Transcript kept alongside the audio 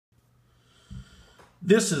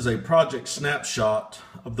This is a project snapshot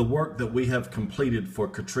of the work that we have completed for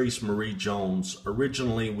Katrise Marie Jones.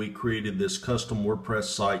 Originally, we created this custom WordPress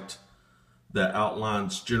site that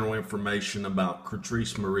outlines general information about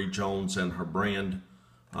Katrise Marie Jones and her brand,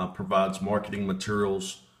 provides marketing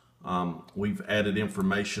materials. We've added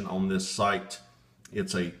information on this site.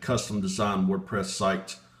 It's a custom designed WordPress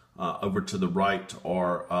site. Over to the right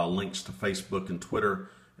are links to Facebook and Twitter,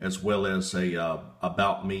 as well as a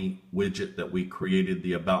About Me widget that we created,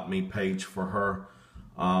 the About Me page for her.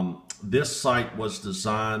 This site was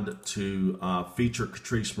designed to feature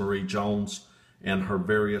Katrise Marie Jones and her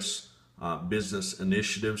various business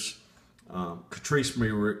initiatives.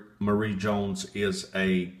 Katrise Marie Jones is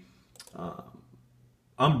a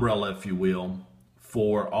umbrella, if you will,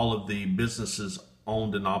 for all of the businesses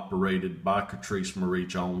owned and operated by Katrise Marie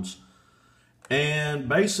Jones. And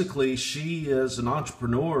basically, she is an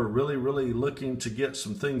entrepreneur really looking to get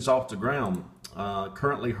some things off the ground.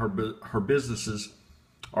 Currently, her businesses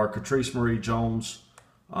are Katrise Marie Jones.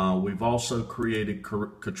 We've also created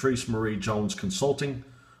Katrise Marie Jones Consulting.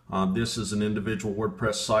 This is an individual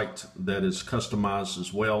WordPress site that is customized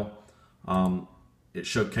as well. It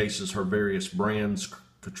showcases her various brands,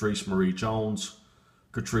 Katrise Marie Jones,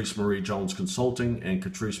 Katrise Marie Jones Consulting, and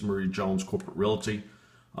Katrise Marie Jones Corporate Realty.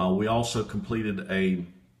 We also completed a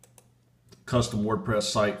custom WordPress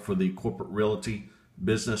site for the corporate realty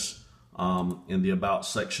business. In the About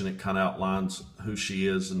section, it kind of outlines who she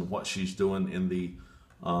is and what she's doing in the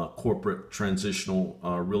corporate transitional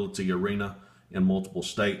realty arena in multiple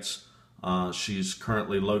states. She's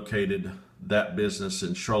currently located that business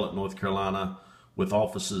in Charlotte, North Carolina, with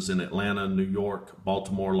offices in Atlanta, New York,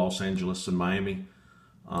 Baltimore, Los Angeles, and Miami.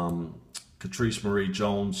 Katrise Marie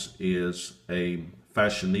Jones is a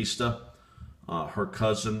fashionista. Her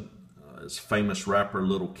cousin is famous rapper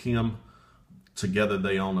Little Kim. Together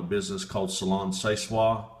they own a business called Salon Ce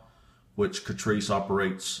Soir, which Katrise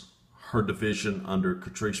operates her division under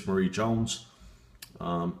Katrise Marie Jones.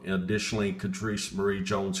 Additionally, Katrise Marie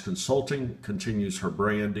Jones Consulting continues her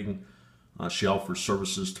branding. She offers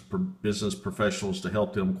services to business professionals to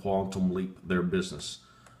help them quantum leap their business.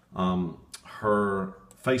 Her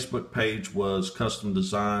Facebook page was custom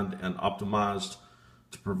designed and optimized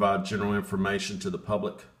to provide general information to the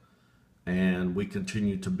public, and we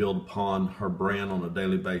continue to build upon her brand on a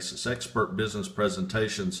daily basis. Expert Business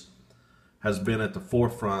Presentations has been at the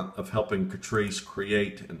forefront of helping Katrise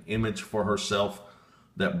create an image for herself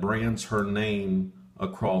that brands her name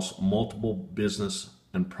across multiple business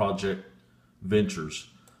and project ventures.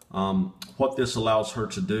 What this allows her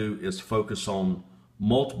to do is focus on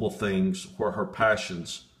multiple things where her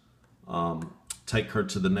passions take her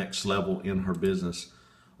to the next level in her business.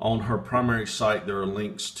 On her primary site, there are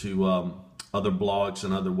links to other blogs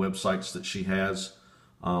and other websites that she has.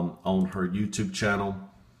 On her YouTube channel,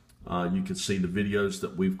 you can see the videos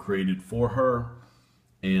that we've created for her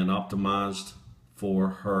and optimized for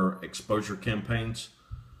her exposure campaigns.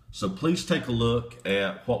 So please take a look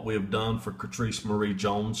at what we have done for Katrise Marie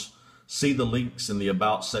Jones. See the links in the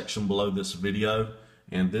About section below this video.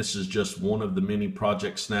 And this is just one of the many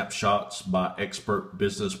project snapshots by Expert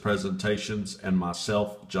Business Presentations and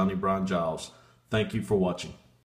myself, Johnny Bryan Giles. Thank you for watching.